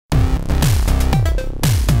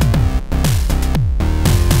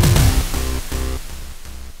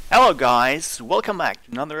Hello guys, welcome back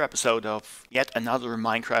to another episode of yet another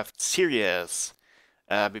Minecraft series.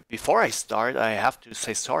 Before I start, I have to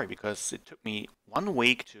say sorry because it took me 1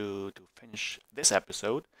 week to finish this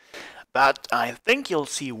episode, but I think you'll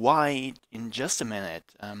see why in just a minute.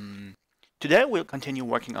 Today we'll continue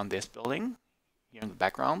working on this building here in the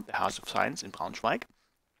background, the House of Science in Braunschweig,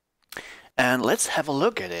 and let's have a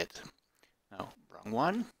look at it. No, wrong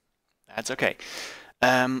one. That's okay.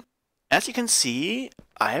 As you can see,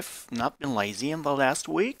 I've not been lazy in the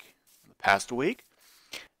past week,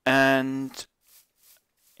 and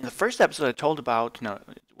in the first episode I told about, no,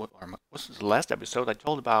 or was the last episode I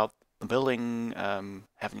told about the building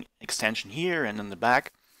having an extension here and in the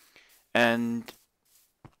back, and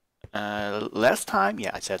last time,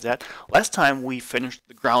 yeah, I said that, last time we finished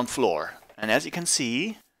the ground floor, and as you can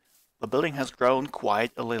see, the building has grown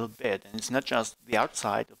quite a little bit, and it's not just the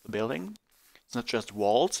outside of the building, it's not just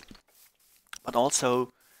walls, but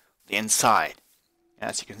also the inside.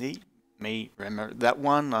 As you can see, you may remember that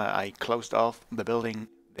one. I closed off the building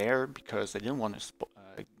there because I didn't want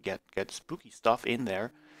to get spooky stuff in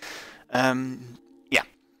there. Yeah,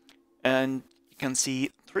 and you can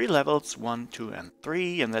see 3 levels, 1, 2, and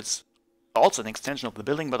 3, and that's also an extension of the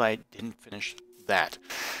building, but I didn't finish that.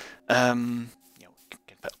 You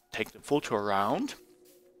can take the full tour around,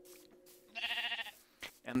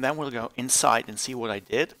 and then we'll go inside and see what I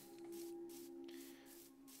did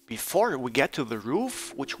before we get to the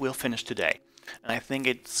roof, which we'll finish today. And I think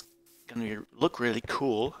it's gonna look really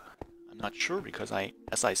cool. I'm not sure because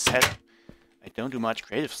as I said, I don't do much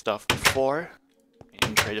creative stuff before,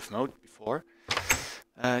 in creative mode before.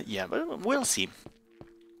 Yeah, but we'll see.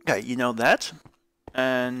 Okay, you know that,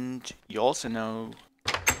 and you also know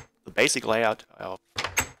the basic layout of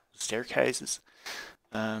staircases.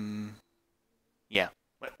 Yeah,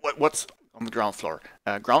 what's on the ground floor?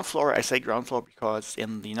 Ground floor, I say ground floor because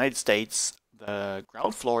in the United States, the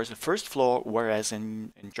ground floor is the first floor, whereas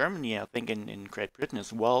in Germany, I think in Great Britain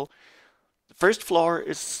as well, the first floor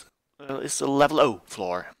is a level O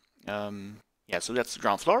floor. Yeah, so that's the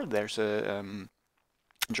ground floor. There's a in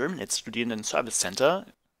German, it's Student and Service Center.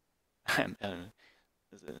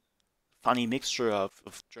 There's a funny mixture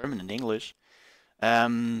of German and English.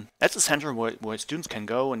 That's a center where students can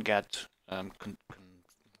go and get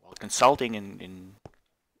consulting in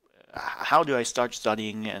how do I start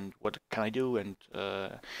studying and what can I do and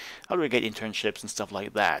how do I get internships and stuff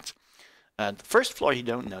like that. The first floor you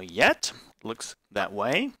don't know yet, looks that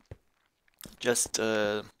way. Just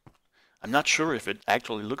I'm not sure if it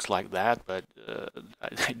actually looks like that, but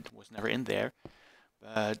I was never in there.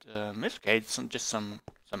 But it's okay. It's just some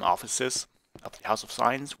offices of the House of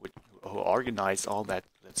Science who organize all that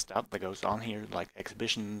stuff that goes on here, like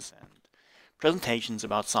exhibitions and presentations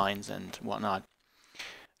about science and whatnot.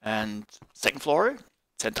 And second floor,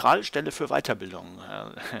 Zentralstelle für Weiterbildung.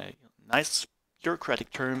 Nice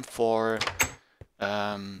bureaucratic term for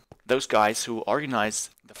those guys who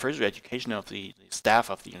organize the further education of the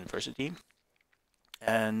staff of the university.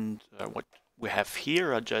 And what we have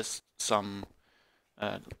here are just some,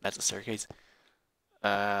 that's a staircase,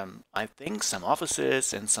 I think some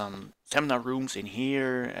offices and some seminar rooms in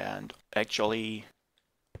here, and actually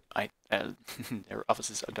their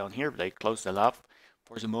offices are down here, but they closed that up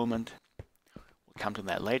for the moment. We'll come to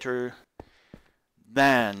that later.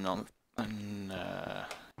 Then,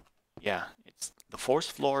 yeah, it's the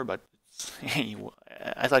 4th floor, but it's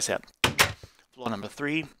as I said, floor number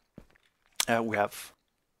 3. We have,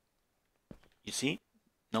 you see,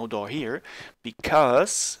 no door here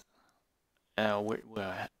because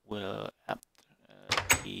we're at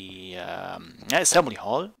the assembly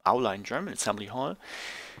hall, Aula in German, assembly hall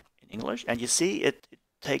in English, and you see it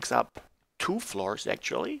takes up 2 floors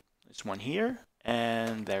actually. There's one here,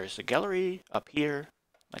 and there's a gallery up here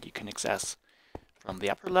that you can access from the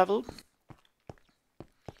upper level.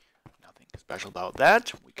 Nothing special about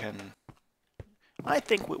that. I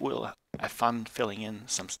think we will have fun filling in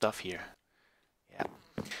some stuff here. Yeah.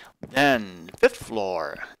 Then 5th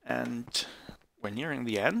floor, and we're nearing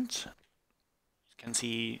the end.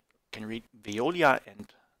 You can read Veolia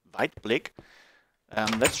and Weitblick.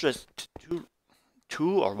 That's just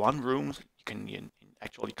two or one rooms. You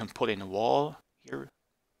actually can put in a wall here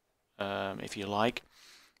if you like.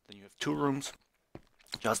 Then you have 2 rooms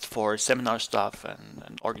just for seminar stuff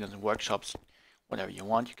and organizing workshops, whatever you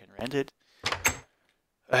want. You can rent it.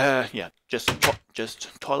 Yeah,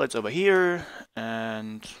 just toilets over here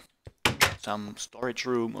and some storage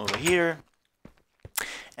room over here.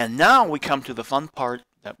 And now we come to the fun part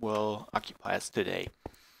that will occupy us today.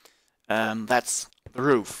 That's the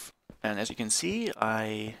roof. And as you can see,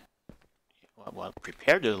 I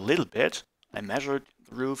prepared it a little bit. I measured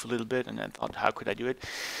the roof a little bit and I thought, how could I do it?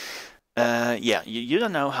 Yeah, you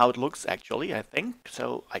don't know how it looks actually, I think,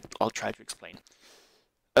 so I'll try to explain.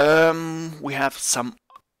 We have some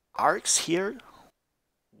arcs here,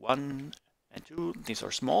 1 and 2. These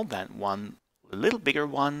are small, then one a little bigger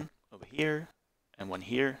one over here, and one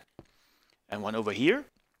here, and one over here,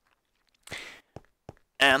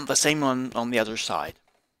 and the same one on the other side.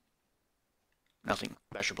 Nothing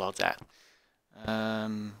special about that.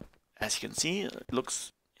 As you can see,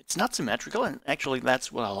 it's not symmetrical, and actually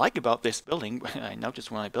that's what I like about this building. I noticed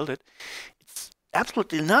when I built it, it's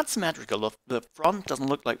absolutely not symmetrical. The front doesn't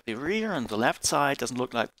look like the rear, and the left side doesn't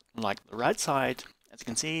look like the right side. As you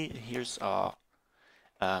can see, here's our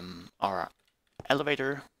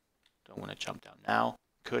elevator. Don't want to jump down now.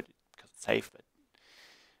 Could, because it's safe, but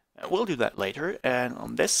we'll do that later. And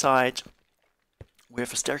on this side, we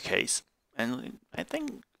have a staircase. And I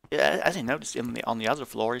think, as I noticed on the other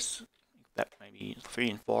floors, that maybe 3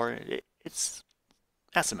 and 4, it's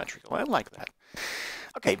asymmetrical. I like that.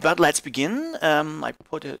 Okay, but let's begin. I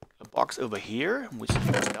put a box over here with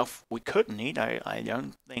stuff we could need. I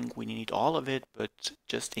don't think we need all of it, but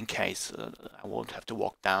just in case, I won't have to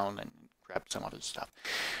walk down and grab some other stuff.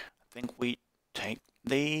 I think we take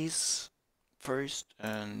these first,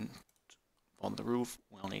 and on the roof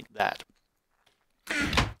we'll need that.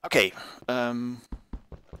 Okay,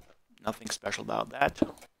 nothing special about that.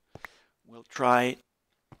 We'll try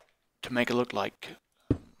to make it look like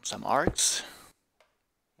some arcs.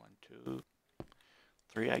 1, 2,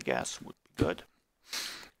 3, I guess would be good.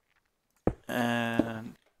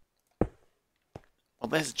 And well,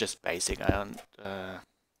 this is just basic. I don't know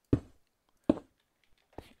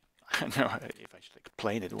if I should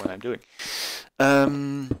explain it what I'm doing.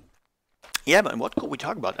 Yeah, but what could we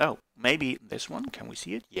talk about? Oh, maybe this one. Can we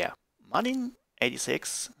see it? Yeah.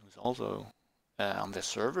 Martin86, who's also on the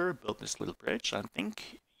server, built this little bridge. I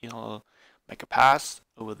think he'll make a pass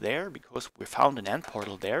over there because we found an end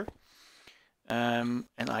portal there. And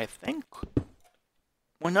I think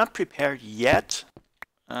we're not prepared yet,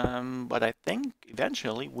 but I think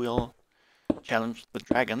eventually we'll challenge the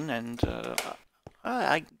dragon, and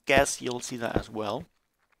I guess you'll see that as well.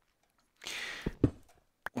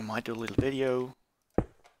 We might do a little video.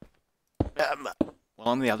 Well,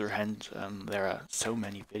 on the other hand, there are so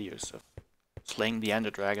many videos of slaying the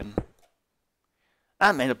Ender Dragon.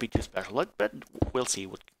 That may not be too special, but we'll see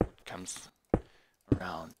what comes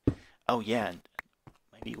around. Oh yeah, and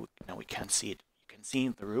maybe now we can't see it. You can see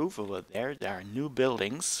the roof over there. There are new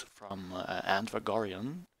buildings from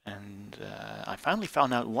Andvagorian, and I finally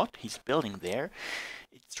found out what he's building there.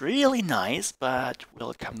 It's really nice, but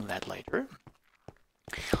we'll come to that later.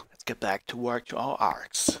 Let's get back to work to our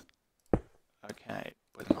arcs. Okay,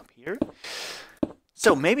 put them up here.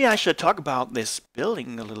 So maybe I should talk about this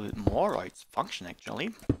building a little bit more, or its function actually.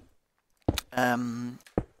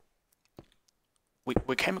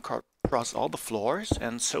 We came across all the floors,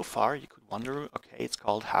 and so far you could wonder, okay, it's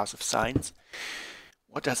called House of Science.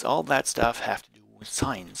 What does all that stuff have to do with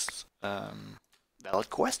science? Valid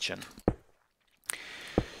question.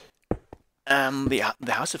 The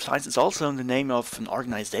House of Science is also the name of an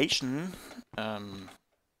organization. I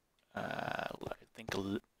think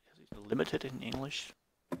limited in English.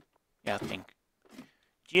 Yeah, I think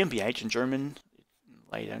GmbH in German.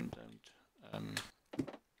 I don't.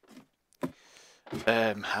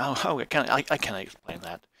 How I can't explain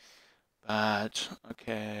that. But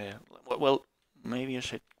okay. Well, maybe I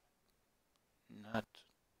should not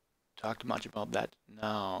talk too much about that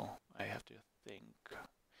now. I have to think.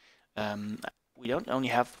 We don't only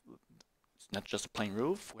have, it's not just a plain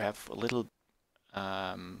roof, we have a little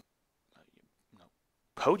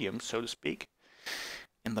podium, so to speak,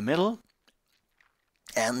 in the middle,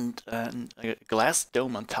 and a glass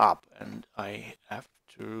dome on top, and I have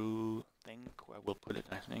to think where we'll put it.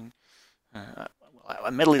 I think I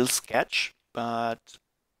made a little sketch, but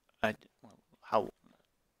how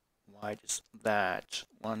wide is that?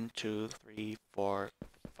 1, 2, 3, 4,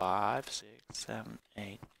 5, 6, 7,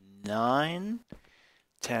 8, 9,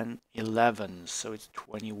 10, 11. So it's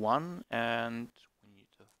 21, and we need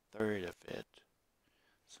a third of it.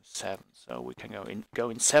 So 7. So we can go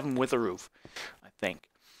in 7 with a roof, I think.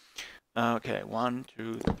 Okay, 1,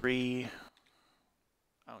 2, 3.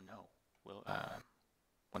 Oh no, we'll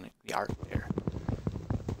want the arc there.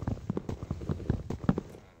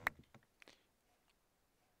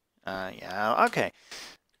 Yeah, okay.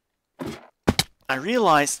 I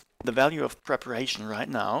realized the value of preparation right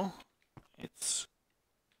now. It's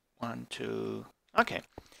 1, 2, okay,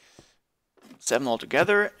 7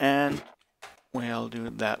 altogether, and we'll do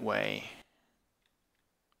it that way.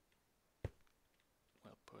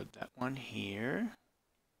 We'll put that one here.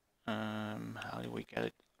 How do we get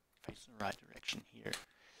it face the right direction here?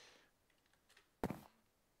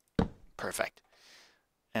 Perfect.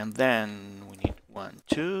 And then we need 1,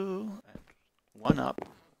 2, and 1 up,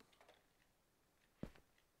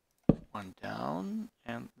 1 down,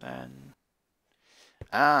 and then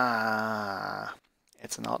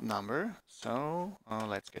it's an odd number. So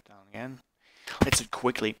let's get down again. Let's do it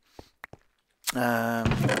quickly. I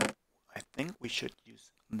think we should use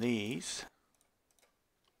these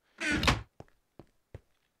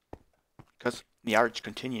because the arch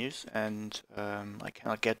continues, and I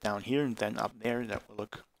cannot get down here and then up there. That will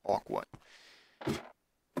look awkward.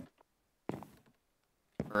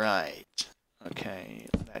 Right. Okay.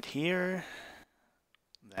 That here.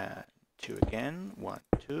 That 2 again. 1,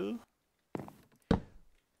 2. 1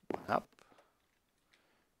 up.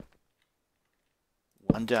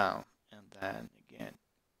 1 down. And then again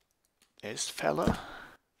this fella.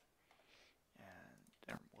 And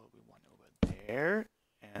there will be 1 over there.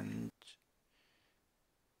 And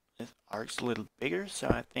this arc's a little bigger, so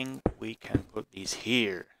I think we can put these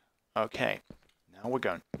here. Okay, now we're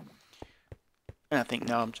going. And I think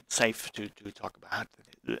now I'm safe to talk about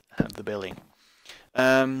the building.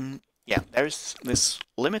 Yeah, there's this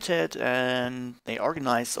limited, and they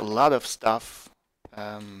organize a lot of stuff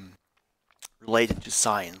related to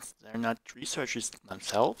science. They're not researchers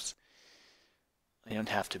themselves. They don't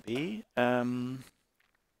have to be. Yeah,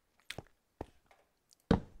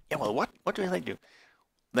 well, what do they do?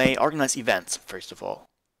 They organize events, first of all.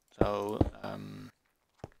 So,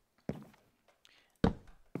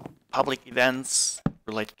 public events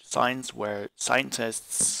related to science where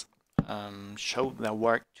scientists show their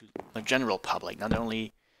work to the general public, not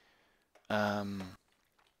only other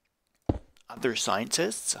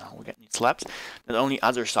scientists, we get these slaps, not only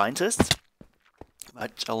other scientists,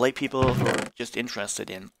 but lay people who are just interested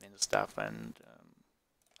in the stuff, and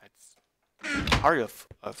it's part of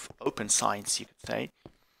open science, you could say.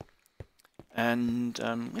 And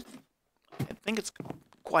I think it's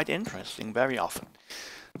quite interesting very often.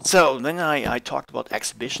 So then I talked about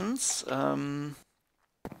exhibitions.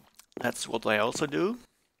 That's what I also do.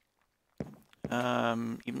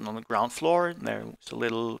 Even on the ground floor, there's a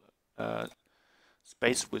little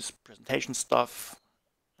space with presentation stuff.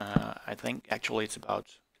 I think actually it's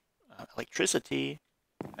about electricity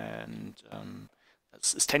and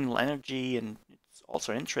sustainable energy, and it's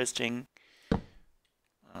also interesting. I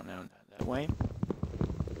don't know that way.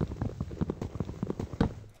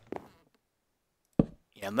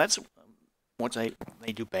 Yeah, and that's what they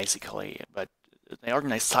do basically. But they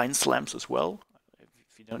organize science slams as well.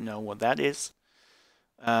 If you don't know what that is,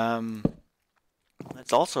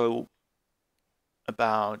 that's also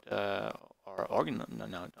about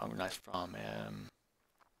organized from.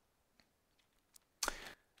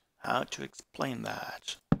 How to explain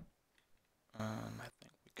that? I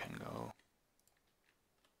think we can go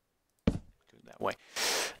that way.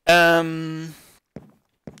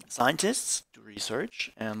 Scientists do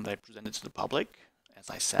research and they present it to the public,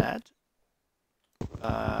 as I said.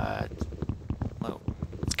 But well,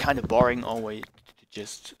 it's kind of boring always to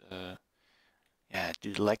just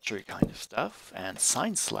do the lecture kind of stuff. And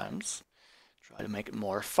science slams try to make it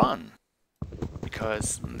more fun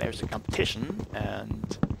because there's a competition,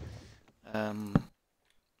 and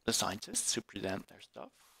the scientists who present their stuff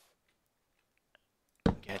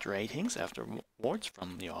get ratings afterwards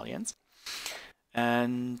from the audience.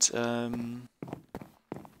 And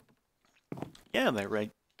yeah, they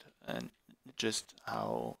rate just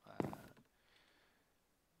how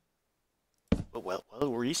well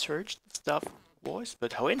researched the stuff was,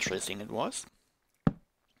 but how interesting it was.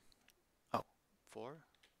 Oh, 4.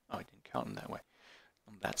 Oh, I didn't count them that way.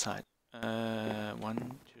 On that side,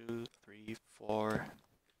 1, 2, 3, 4,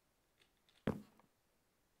 5.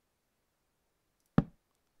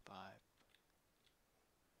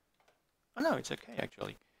 Oh no, it's okay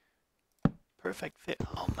actually. Perfect fit.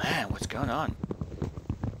 Oh man, what's going on?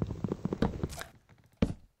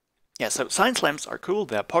 Yeah, so science slams are cool.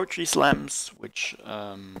 There are poetry slams, which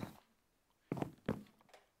oh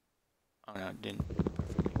no, didn't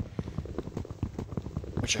perfectly.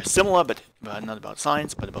 Which are similar, but not about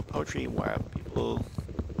science, but about poetry, where people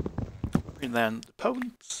present the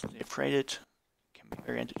poems they've created. Can be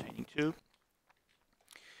very entertaining too.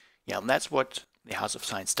 Yeah, and that's what the House of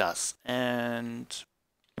Science does. And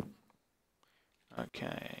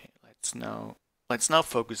okay, let's now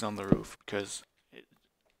focus on the roof, because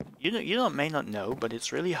you may not know, but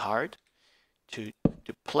it's really hard to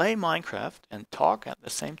play Minecraft and talk at the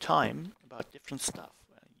same time about different stuff.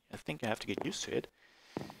 I think I have to get used to it.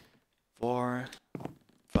 4,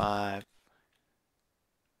 5,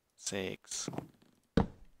 6,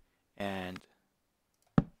 and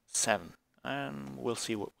 7. And we'll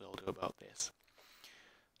see what we'll do about this.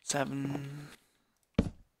 7.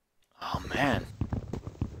 Oh man.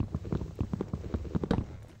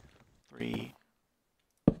 3,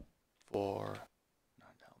 4. No,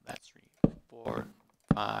 that's 3, 4,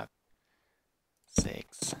 5,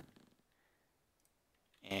 6,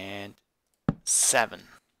 and 7.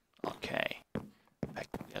 Okay. Back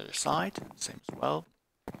to the other side. Same as well.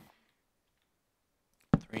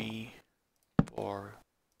 3, 4,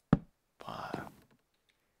 5,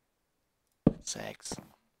 6,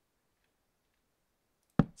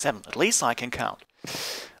 7. At least I can count.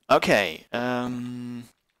 Okay.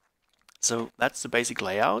 So that's the basic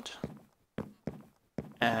layout.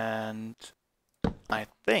 And I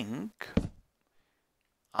think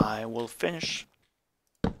I will finish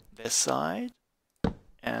this side,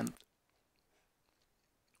 and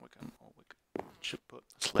we should put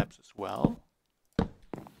the slabs as well.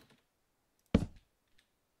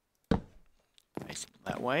 Facing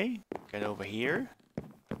that way. Get over here.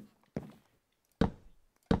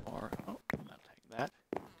 Or oh, I'll take that.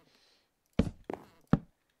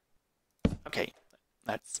 Okay,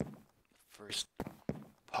 that's the first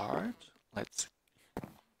part. Let's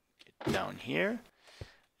get down here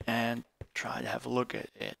and try to have a look at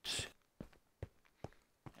it.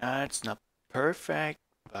 It's not perfect,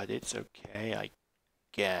 but it's okay, I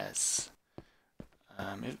guess.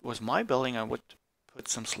 If it was my building, I would put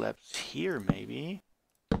some slabs here, maybe.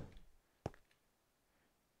 And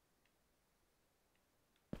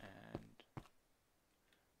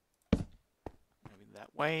maybe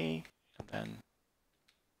that way, and then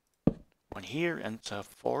one here, and a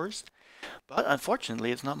forest. But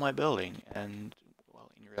unfortunately, it's not my building, and well,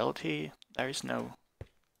 in reality, there is no.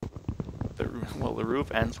 The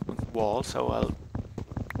roof ends with the wall, so I'll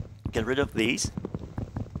get rid of these.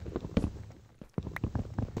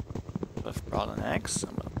 I've brought an axe.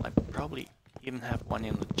 I probably even have one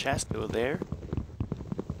in the chest over there.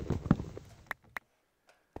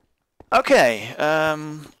 Okay,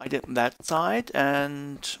 I did that side,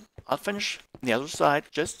 and I'll finish the other side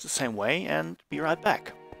just the same way and be right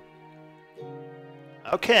back.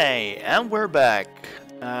 Okay, and we're back.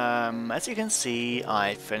 As you can see,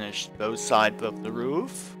 I finished both sides of the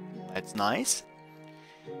roof. That's nice.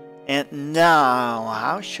 And now,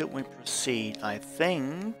 how should we proceed? I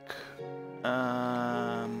think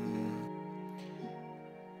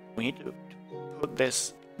we need to put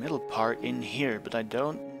this middle part in here, but I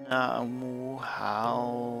don't know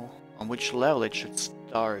on which level it should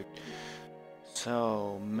start.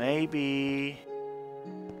 So maybe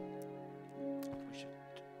we should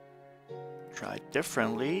try it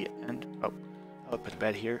differently. And oh, I'll put a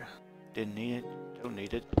bed here. Didn't need it. Don't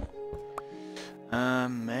need it.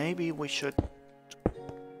 Maybe we should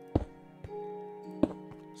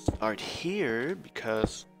start here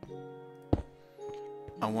because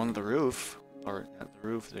I want the roof, or not the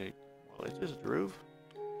roof. Well, it is the roof.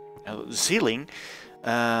 The ceiling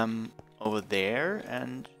over there,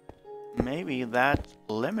 and maybe that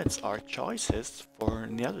limits our choices for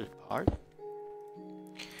the other part.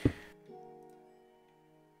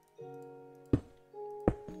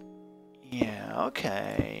 Yeah,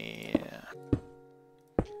 okay.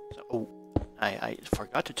 So, oh, I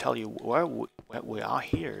forgot to tell you where we are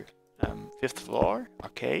here. 5th floor.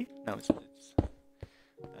 Okay. No, it's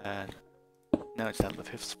no, it's not the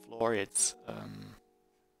 5th floor. It's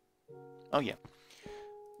oh yeah.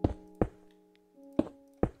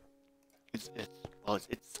 It's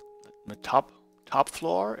the top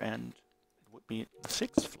floor, and it would be the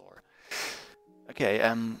 6th floor. Okay.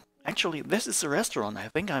 Actually, this is a restaurant. I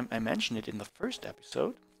think I mentioned it in the first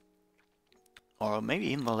episode, or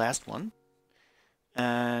maybe in the last one.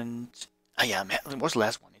 And yeah, it was the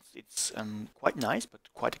last one. It's quite nice, but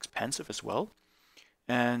quite expensive as well.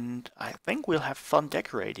 And I think we'll have fun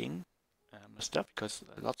decorating stuff, because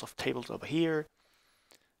lots of tables over here,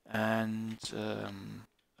 and a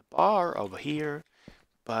bar over here.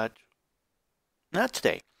 But not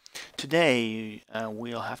today. Today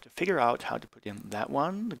we'll have to figure out how to put in that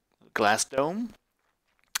one, the glass dome,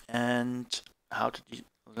 and how to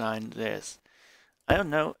design this. I don't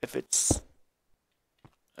know if it's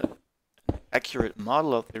an accurate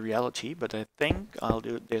model of the reality, but I think I'll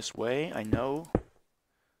do it this way. I know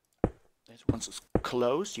this once it's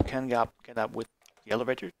closed, you can get up with the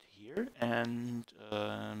elevator to here, and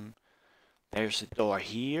there's a door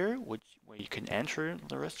here where you can enter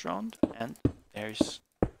the restaurant, and there's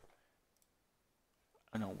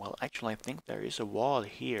oh no, well actually I think there is a wall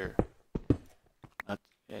here, but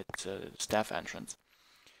it's a staff entrance.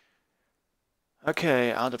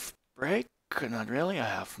 Okay, out of break. Not really. I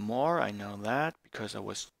have more. I know that because I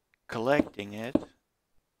was collecting it,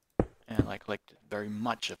 and I collected very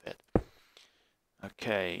much of it.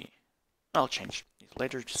 Okay, I'll change these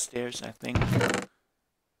later stairs, I think.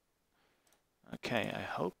 Okay, I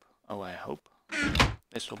hope. Oh, I hope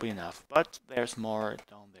this will be enough. But there's more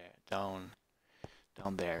down there. Down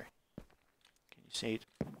there. Can you see it?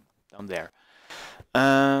 Down there.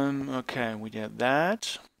 Okay, we did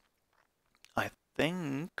that. I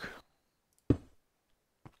think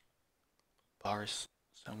bars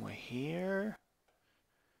somewhere here.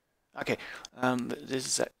 Okay, this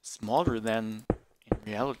is smaller than in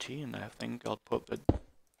reality, and I think I'll put the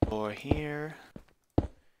door here.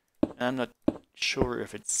 I'm not sure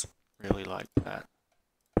if it's really like that.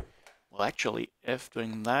 Well, actually, if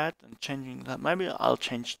doing that and changing that, maybe I'll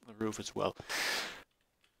change the roof as well.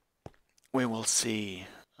 We will see.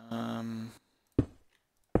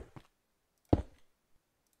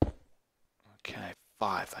 Okay,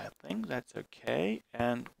 5. I think that's okay,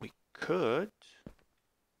 and we could.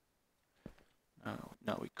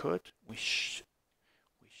 No, we could. We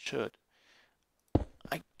should.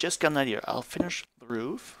 I just got an idea. I'll finish the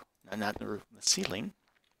roof. No, not the roof, the ceiling.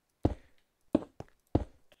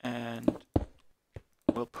 And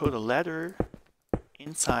we'll put a ladder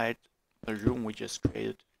inside the room we just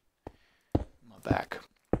created. My back.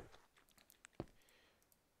 And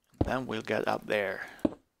then we'll get up there.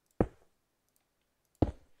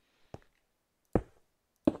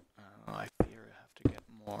 I fear I have to get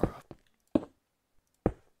more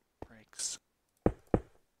bricks.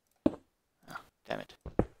 Oh, damn it.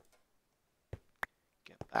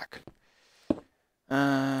 Get back.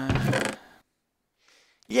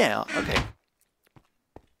 Yeah, okay.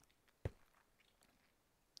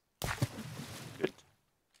 Good.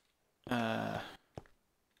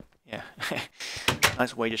 Yeah.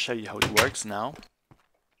 Nice way to show you how it works now.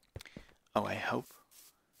 Oh, I hope.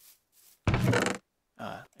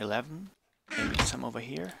 11. Maybe some over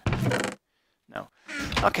here. No.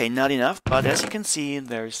 Okay, not enough, but as you can see,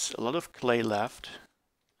 there's a lot of clay left.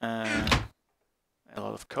 A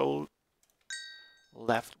lot of coal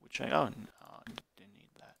left, which I... Oh, no, I didn't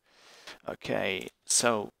need that. Okay,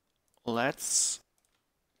 so let's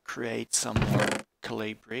create some more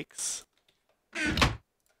clay bricks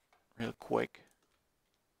real quick.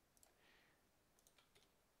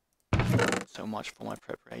 So much for my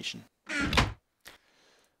preparation.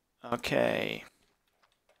 Okay.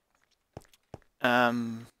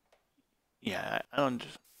 Yeah, I don't...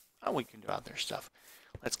 Oh, we can do other stuff.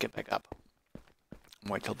 Let's get back up.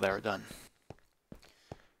 Wait till they're done.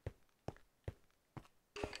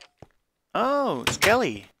 Oh,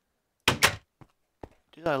 Skelly!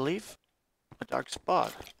 Did I leave a dark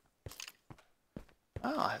spot?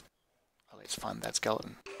 Oh, let's find that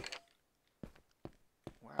skeleton.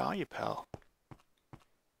 Where are you, pal?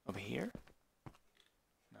 Over here?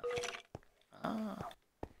 No. Ah.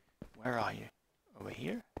 Where are you? Over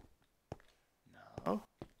here? No. Oh,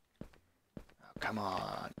 come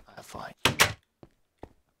on. I'll find you.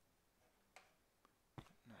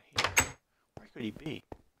 Not here. Where could he be?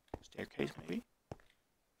 Staircase, maybe?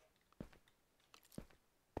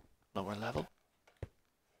 Lower level?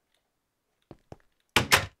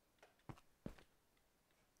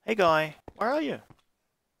 Hey, guy. Where are you?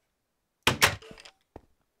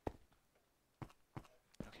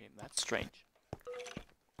 Okay, that's strange.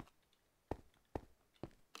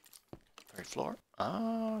 Third floor?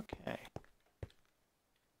 Okay.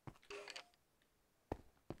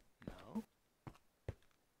 No.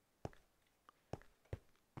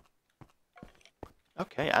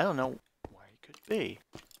 Okay, I don't know where he could be.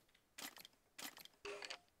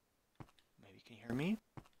 Maybe you can hear me?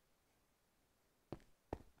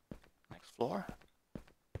 Next floor?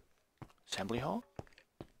 Assembly hall?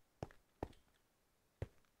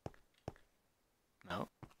 No.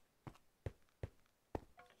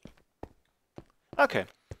 Okay.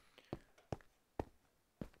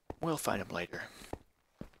 We'll find him later.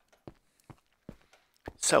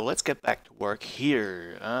 So let's get back to work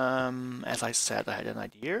here. As I said, I had an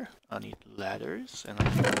idea. I need ladders, and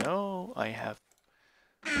I know I have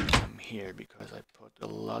some here because I put a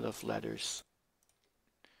lot of ladders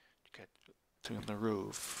to get to the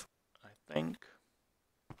roof. I think.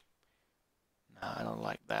 No, I don't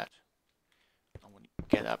like that. I want to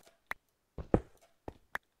get up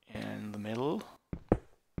in the middle.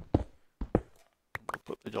 We'll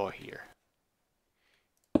put the door here.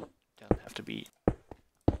 Doesn't have to be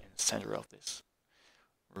in the center of this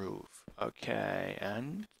roof. Okay,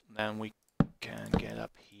 and then we can get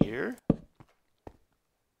up here.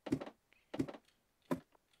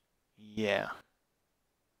 Yeah.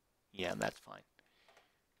 Yeah, that's fine.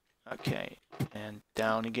 Okay, and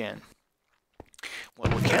down again.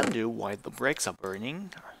 What we can do while the bricks are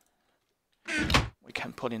burning, we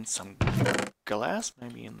can put in some glass,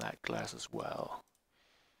 maybe in that glass as well.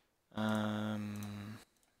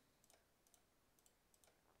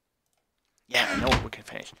 Yeah, I know what we can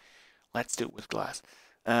finish. Let's do it with glass.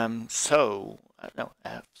 So, no, I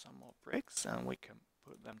have some more bricks, and we can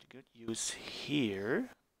put them to good use here,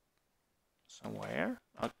 somewhere,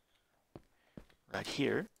 right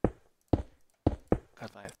here,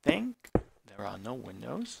 because I think there are no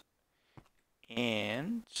windows.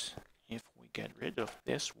 And if we get rid of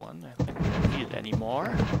this one, I think we don't need it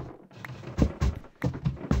anymore.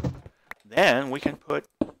 Then we can put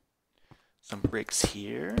some bricks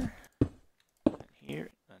here, and here,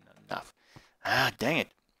 and enough. Ah, dang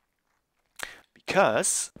it.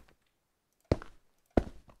 Because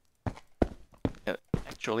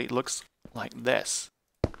actually it looks like this.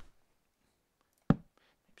 Maybe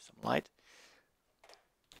some light.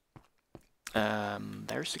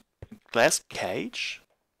 There's a glass cage.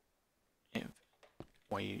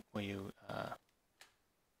 Where you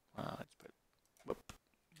let's put whoop,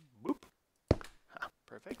 whoop. Ah,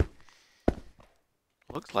 perfect.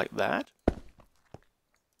 Looks like that,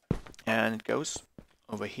 and it goes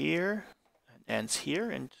over here and ends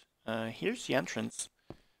here, and here's the entrance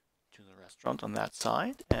to the restaurant on that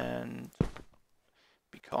side. And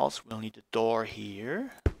because we'll need a door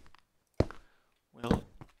here, we'll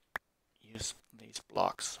use these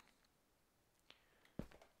blocks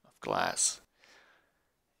of glass.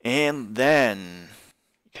 And then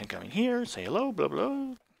you can come in here, say hello, blah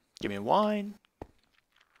blah, give me wine,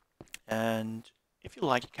 and if you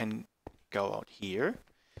like, you can go out here,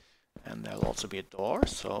 and there'll also be a door,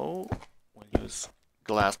 so we'll use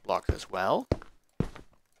glass blocks as well.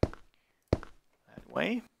 That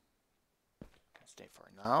way. Can stay for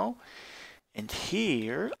now. And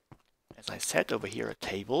here, as I said, over here are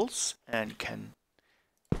tables, and you can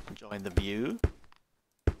enjoy the view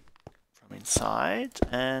from inside.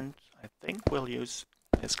 And I think we'll use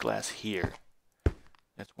this glass here.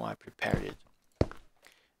 That's why I prepared it.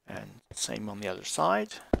 And same on the other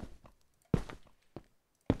side.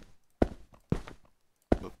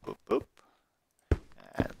 Boop, boop, boop.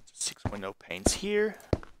 And 6 window panes here.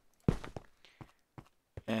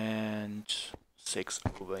 And 6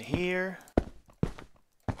 over here.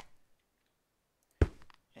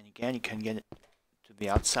 And again, you can get it to the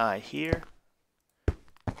outside here.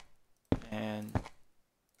 And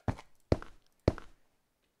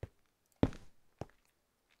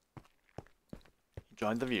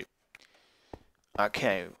enjoy the view.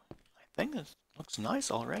 Okay, I think this looks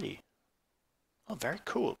nice already. Oh, very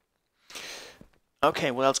cool.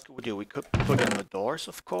 Okay, what else could we do? We could put in the doors,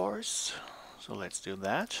 of course. So let's do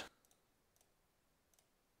that.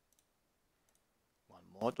 One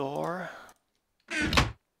more door.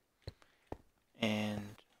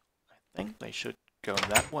 And I think they should go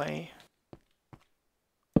that way.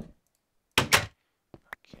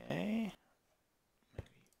 Okay.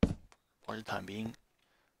 Maybe for the time being,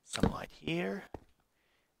 some light here.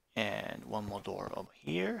 And one more door over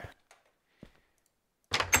here.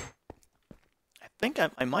 I think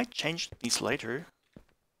I might change these later.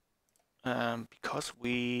 Because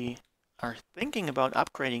we are thinking about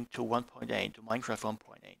upgrading to 1.8, to Minecraft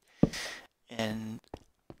 1.8. And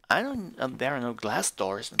I don't, there are no glass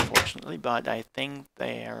doors, unfortunately, but I think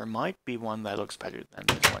there might be one that looks better than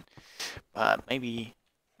this one. But maybe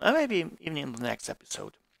even in the next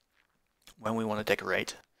episode, when we want to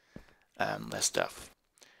decorate less stuff.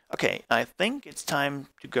 Okay, I think it's time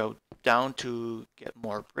to go down to get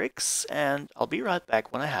more bricks, and I'll be right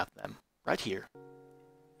back when I have them, right here.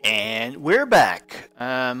 And we're back.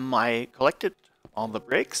 I collected all the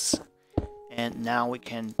bricks, and now we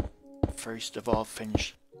can first of all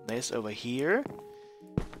finish this over here.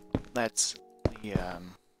 That's the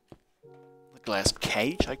glass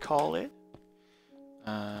cage, I call it.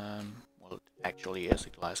 Well, it actually is a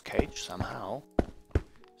glass cage somehow.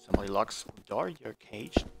 Somebody locks the door, you're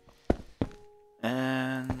caged.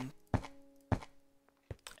 And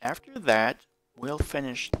after that, we'll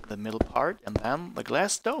finish the middle part and then the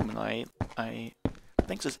glass dome. And I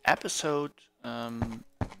think this episode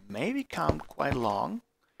may become quite long,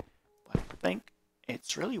 but I think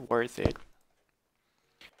it's really worth it.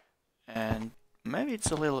 And maybe it's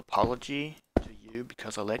a little apology to you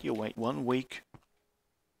because I let you wait 1 week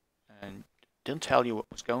and didn't tell you what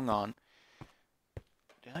was going on.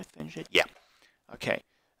 Did I finish it? Yeah. Okay.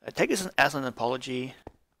 Take this as an apology,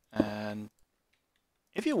 and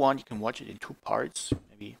if you want, you can watch it in 2 parts,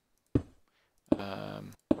 maybe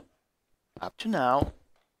up to now.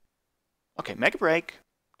 Okay, make a break.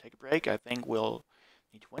 Take a break. I think we'll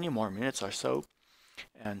need 20 more minutes or so,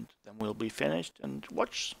 and then we'll be finished and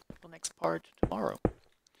watch the next part tomorrow.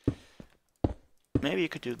 Maybe you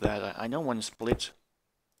could do that. I don't want to split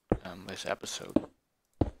this episode.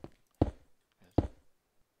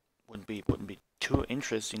 Wouldn't be too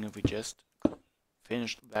interesting if we just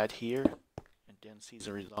finished that here and then see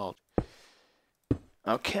the result.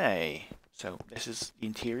 Okay, so this is the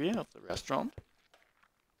interior of the restaurant,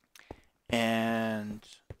 and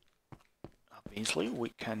obviously we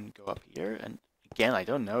can go up here, and again, I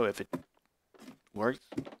don't know if it works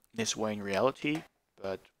this way in reality,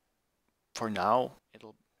 but for now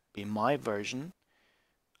it'll be my version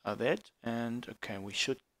of it. And okay, we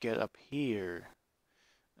should get up here,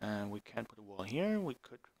 and we can't put a wall here. We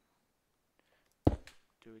could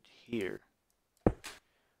do it here,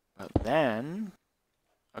 but then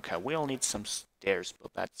okay, we'll need some stairs,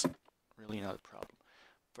 but that's really not a problem.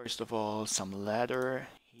 First of all, some ladder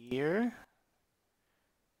here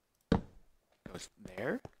goes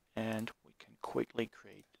there, and we can quickly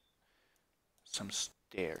create some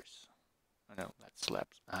stairs. Oh no, that's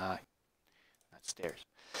slabs. Not stairs.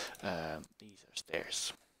 These are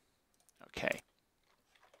stairs. Okay.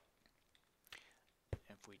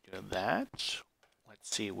 If we do that, let's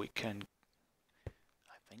see, we can.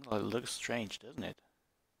 I think it looks strange, doesn't it?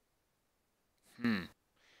 1,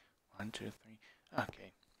 2, 3.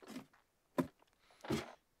 Okay.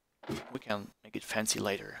 We can make it fancy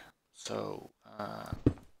later. So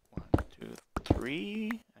 1, 2, 3,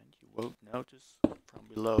 and you won't notice from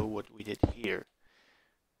below what we did here.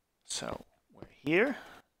 So we're here,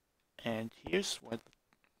 and here's where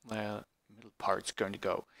the middle part's going to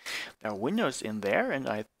go. There are windows in there, and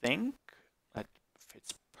I think that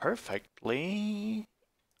fits perfectly.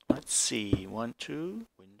 Let's see, 1, 2,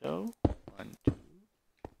 window, 1, 2.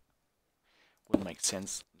 Would make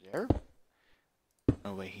sense there.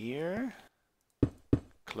 Over here,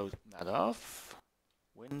 close that off.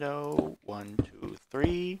 Window, 1, 2,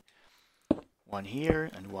 3. 1 here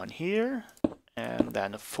and 1 here, and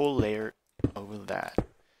then a full layer over that.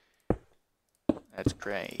 That's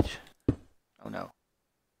great. Oh no,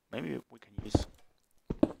 maybe we can use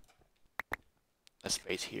a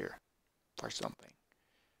space here for something.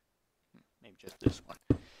 Maybe just this one.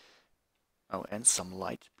 Oh, and some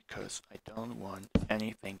light, because I don't want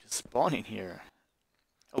anything to spawn in here.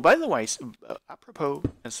 Oh, by the way, apropos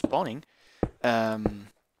of spawning,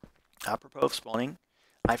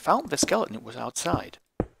 I found the skeleton. It was outside.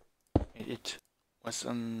 It was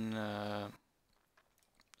on.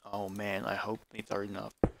 Oh man, I hope these are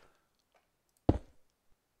enough.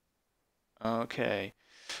 Okay,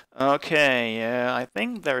 okay. Yeah, I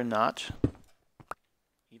think they're not.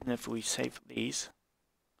 Even if we save these.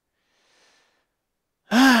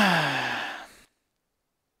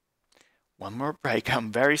 One more break.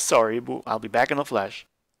 I'm very sorry, but I'll be back in a flash.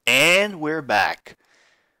 And we're back.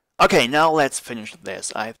 Okay, now let's finish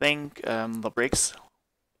this. I think the bricks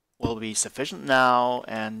will be sufficient now,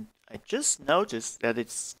 and I just noticed that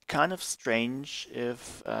it's kind of strange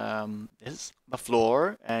if the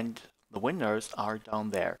floor and the windows are down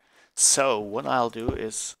there. So what I'll do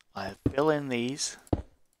is I'll fill in these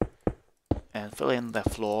and fill in the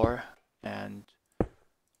floor, and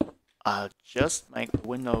I'll just make the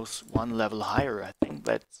windows one level higher. I think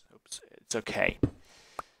that's, oops, it's okay.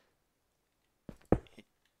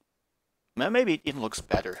 Maybe it even looks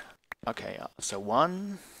better. Okay, so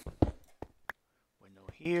one window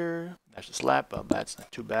here. There's a slab, but that's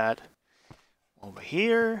not too bad. Over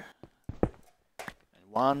here, and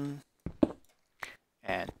 1,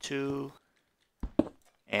 and 2,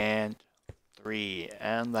 and 3.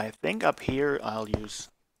 And I think up here I'll use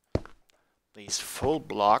these full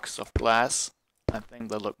blocks of glass. I think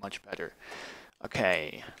they'll look much better.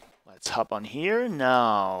 Okay, let's hop on here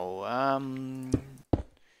now.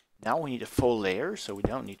 Now we need a full layer, so we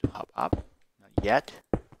don't need to hop up. Not yet.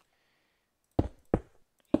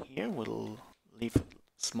 Here we'll leave a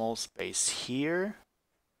small space here.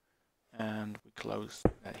 And we close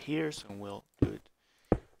that here, so we'll do it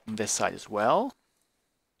on this side as well.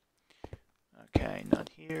 Okay,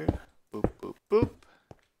 not here. Boop, boop, boop.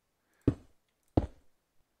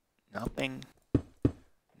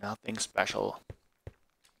 Nothing special.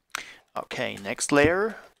 Okay, next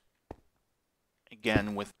layer.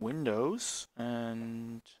 Again with windows,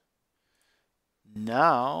 and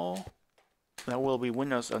now there will be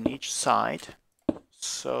windows on each side.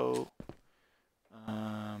 So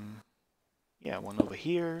yeah, one over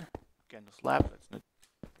here. Again, the slab. That's not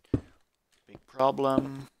a big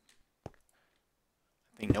problem. I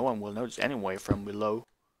think no one will notice anyway from below.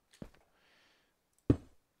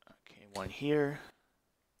 Okay, one here,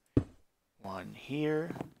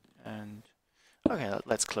 and Okay,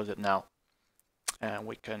 let's close it now. And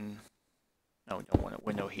we can, no, we don't want a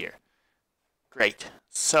window here. Great.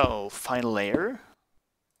 So, final layer.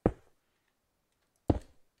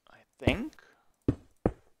 I think.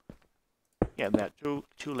 Yeah, there are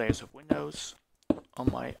two layers of windows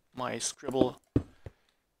on my scribble.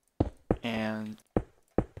 And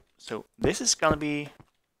so this is gonna be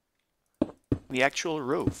the actual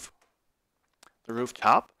roof. The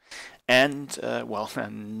rooftop. And, well,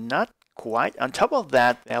 not quite. On top of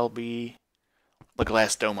that, there'll be the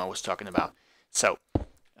glass dome I was talking about. So,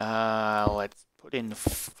 let's put in the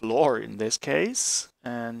floor in this case.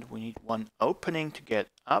 And we need one opening to get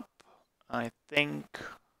up. I think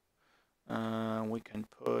we can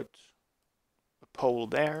put a pole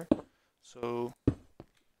there. So,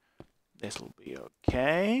 this will be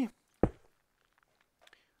okay.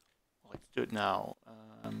 Let's do it now.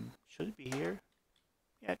 Should it be here?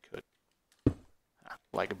 Yeah, it could.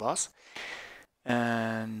 Like a boss.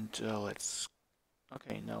 And let's...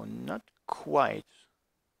 Okay, no, not quite.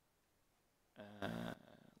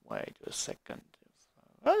 Wait a second.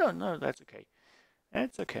 Oh, no, no, that's okay.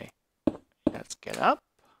 That's okay. Let's get up.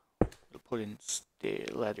 We'll put in the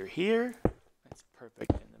ladder here. That's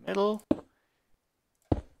perfect in the middle.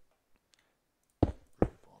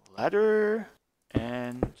 Ladder.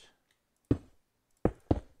 And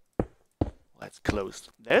let's close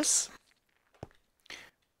this.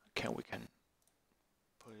 Okay, we can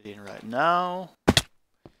put it in right now.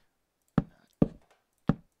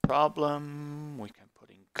 Problem. We can put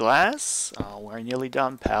in glass. We're nearly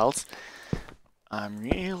done, pals. I'm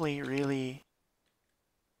really, really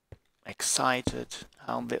excited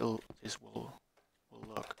how little this will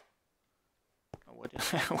look.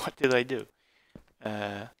 What did I do?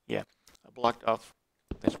 Yeah, I blocked off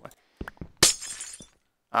this one.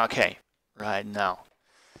 Okay, right now.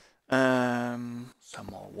 Some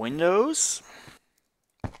more windows.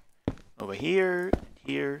 Over here,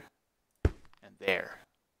 and there.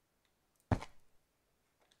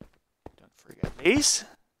 Don't forget these.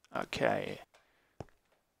 Okay.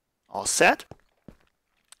 All set.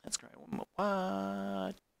 Let's go one more.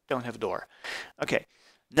 What? Don't have a door. Okay.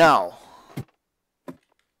 Now,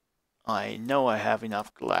 I know I have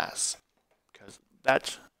enough glass because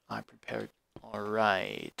that I prepared. All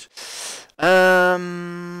right.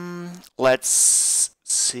 Let's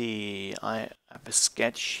see. I have a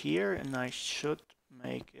sketch here, and I should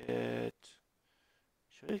make it.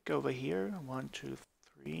 Should it go over here? 1, 2,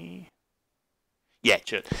 3. Yeah, it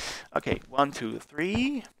should. Okay, 1, 2,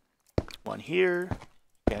 3. One here.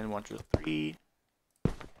 Again, 1, 2, 3.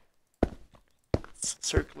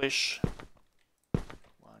 Circlish. 1,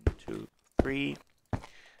 2, 3.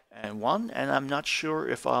 And 1. And I'm not sure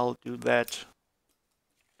if I'll do that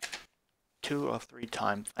 2 or 3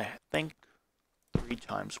 times. I think 3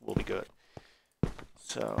 times will be good.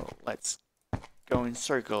 So let's go in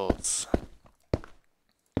circles.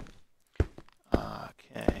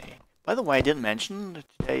 Okay. By the way, I didn't mention that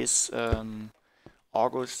today is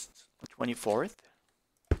August 24th.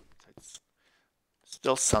 So it's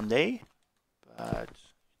still Sunday, but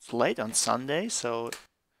it's late on Sunday, so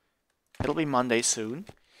it'll be Monday soon.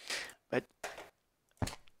 But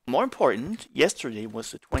more important, yesterday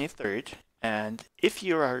was the 23rd, and if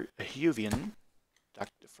you are a Whovian,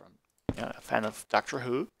 a fan of Doctor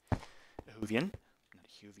Who, a Whovian,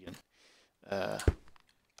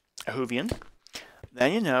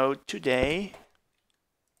 then you know today,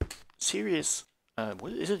 series,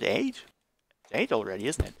 what is it, 8? It's 8 already,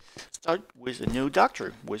 isn't it? Start with a new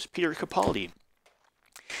Doctor, with Peter Capaldi.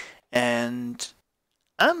 And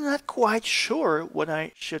I'm not quite sure what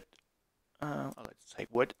I should, let's say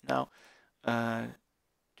what now, to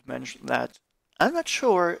mention that. I'm not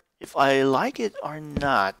sure if I like it or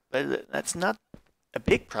not, but that's not a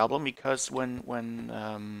big problem because when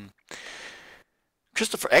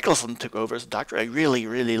Christopher Eccleston took over as Doctor, I really,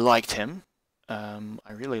 really liked him.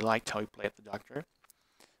 I really liked how he played the Doctor.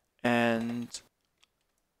 And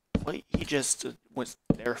well, he just was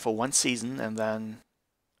there for 1 season, and then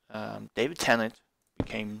David Tennant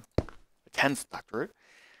became the 10th Doctor.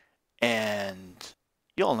 And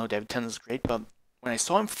you all know David Tennant is great, but when I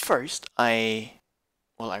saw him first, I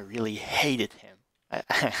really hated him.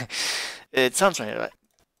 It sounds right.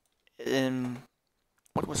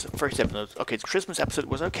 What was the first episode? Okay, the Christmas episode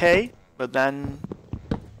was okay, but then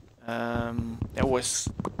there was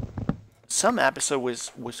some episode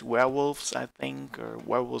with werewolves, I think, or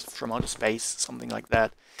werewolves from outer space, something like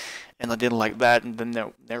that, and I didn't like that. And then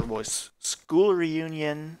there was School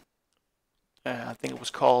Reunion, I think it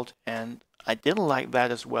was called, and I didn't like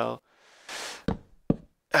that as well.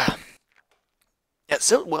 Yeah,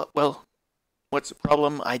 so well, what's the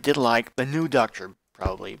problem? I did like the new Doctor,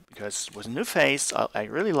 probably, because it was a new face. I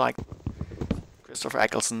really liked Christopher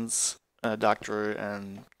Eccleston's Doctor,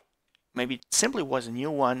 and maybe it simply was a new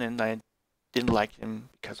one, and I didn't like him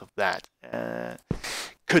because of that.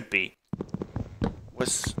 Could be.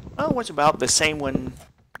 Was about the same when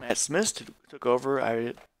Matt Smith took over.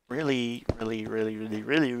 I really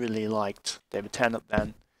liked David Tennant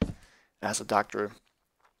then as a Doctor.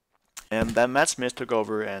 And then Matt Smith took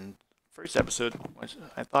over, and first episode was,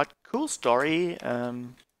 I thought, cool story,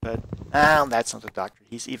 but that's not the Doctor.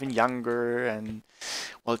 He's even younger, and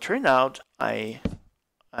well, it turned out I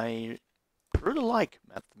really like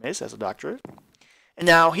Matt Smith as a Doctor. And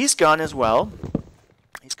now he's gone as well.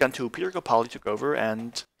 He's gone to Peter Capaldi took over,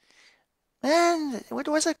 and it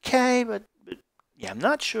was okay, but yeah, I'm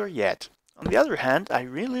not sure yet. On the other hand, I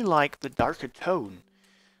really like the darker tone.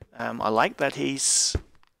 I like that he's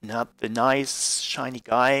not the nice, shiny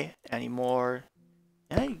guy anymore.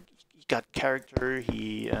 Yeah, he got character.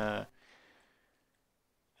 Well,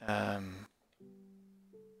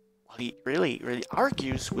 he really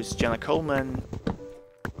argues with Jenna Coleman.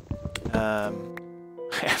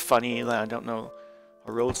 Funny, I don't know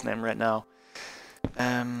her role's name right now.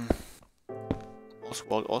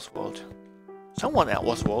 Oswald. Someone at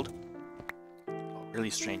Oswald. Oh, really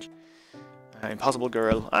strange. Impossible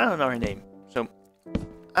Girl. I don't know her name. So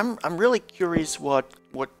I'm really curious what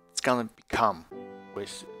it's gonna become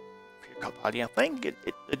with Peter Capaldi. I think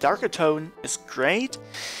the darker tone is great,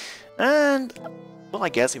 and well, I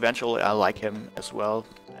guess eventually I like him as well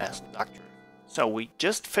as the Doctor. So we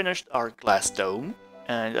just finished our glass dome,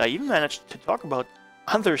 and I even managed to talk about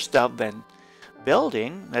other stuff than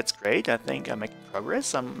building. That's great. I think I'm making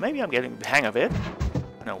progress. Maybe I'm getting the hang of it.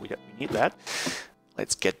 No, we need that.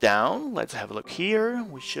 Let's get down. Let's have a look here.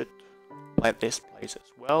 We should light this place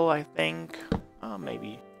as well, I think.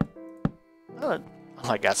 Maybe. I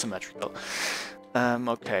like asymmetrical.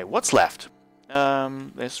 Okay, what's left?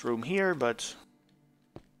 This room here, but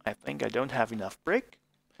I think I don't have enough brick.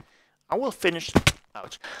 I'll finish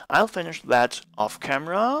that off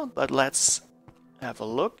camera, but let's have a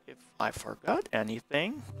look if I forgot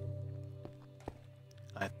anything.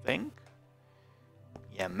 I think.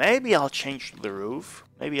 Yeah, maybe I'll change the roof.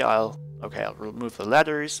 Maybe I'll remove the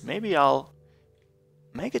ladders. Maybe I'll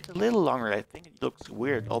make it a little longer. I think it looks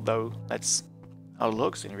weird, although that's how it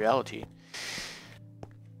looks in reality.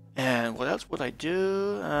 And what else would I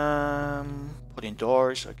do? Put in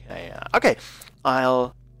doors. Okay. Okay.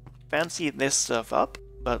 I'll fancy this stuff up,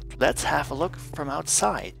 but let's have a look from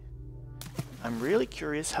outside. I'm really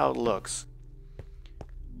curious how it looks.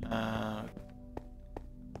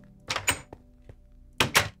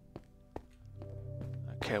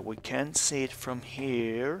 Okay, we can see it from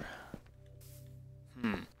here.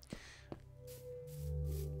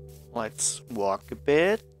 Let's walk a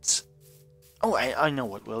bit. Oh, I know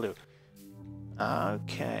what we'll do.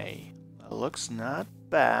 Okay, that looks not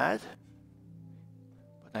bad.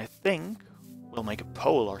 But I think we'll make a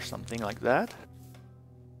pole or something like that.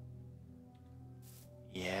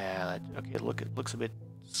 Yeah, okay, it looks a bit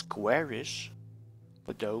squarish,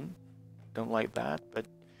 the dome. Don't like that, but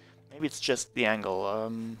maybe it's just the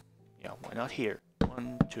angle. Yeah, why not here?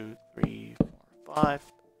 1, 2, 3, 4,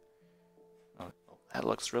 5. Oh, that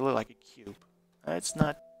looks really like a cube. It's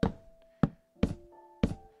not.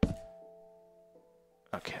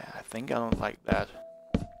 Okay, I think I don't like that.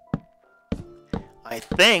 I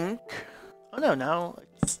think. Oh no, now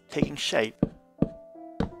it's taking shape.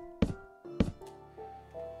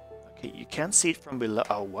 Okay, you can see it from below.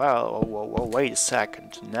 Oh wow! Oh, whoa, wait a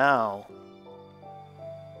second. Now.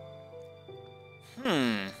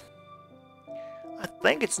 I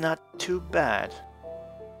think it's not too bad.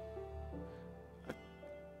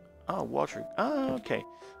 Oh, water. Oh, okay.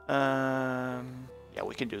 Yeah,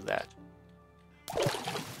 we can do that.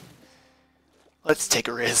 Let's take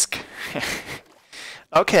a risk.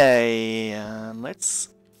 Okay, let's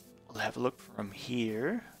have a look from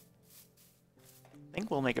here. I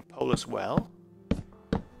think we'll make a pole as well.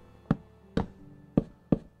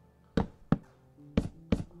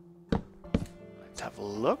 Let's have a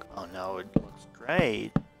look. Oh no, it looks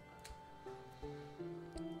great.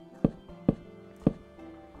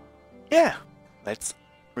 Yeah, that's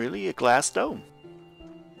really a glass dome.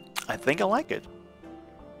 I think I like it.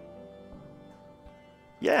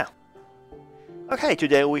 Yeah. Okay,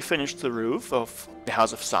 today we finished the roof of the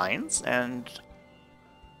House of Science, and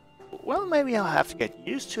well, maybe I'll have to get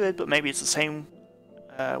used to it, but maybe it's the same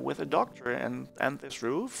with the Doctor and this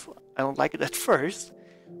roof. I don't like it at first,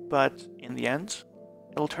 but in the end,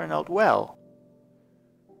 it'll turn out well.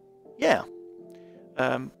 Yeah,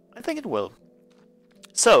 I think it will.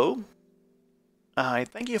 So, I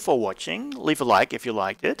thank you for watching. Leave a like if you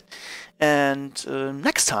liked it. And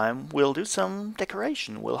next time we'll do some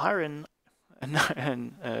decoration. We'll hire an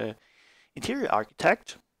interior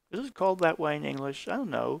architect. Is it called that way in English? I don't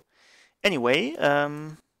know. Anyway,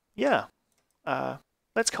 yeah.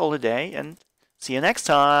 Let's call it a day and see you next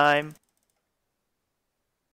time.